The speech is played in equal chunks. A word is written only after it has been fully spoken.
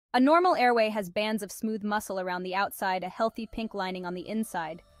A normal airway has bands of smooth muscle around the outside, a healthy pink lining on the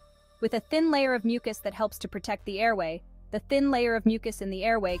inside. With a thin layer of mucus that helps to protect the airway, the thin layer of mucus in the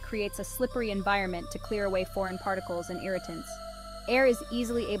airway creates a slippery environment to clear away foreign particles and irritants. Air is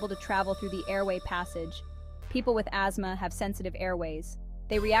easily able to travel through the airway passage. People with asthma have sensitive airways.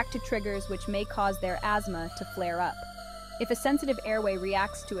 They react to triggers which may cause their asthma to flare up. If a sensitive airway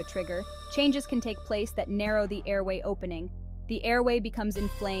reacts to a trigger, changes can take place that narrow the airway opening. The airway becomes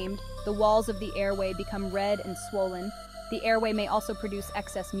inflamed, the walls of the airway become red and swollen. The airway may also produce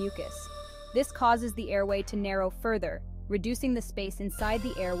excess mucus. This causes the airway to narrow further, reducing the space inside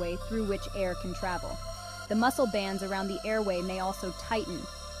the airway through which air can travel. The muscle bands around the airway may also tighten,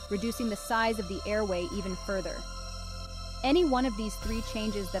 reducing the size of the airway even further. Any one of these three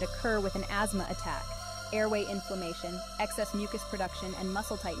changes that occur with an asthma attack, airway inflammation, excess mucus production, and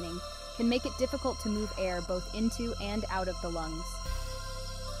muscle tightening, can make it difficult to move air both into and out of the lungs.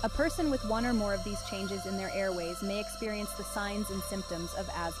 A person with one or more of these changes in their airways may experience the signs and symptoms of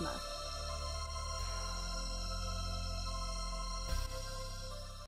asthma.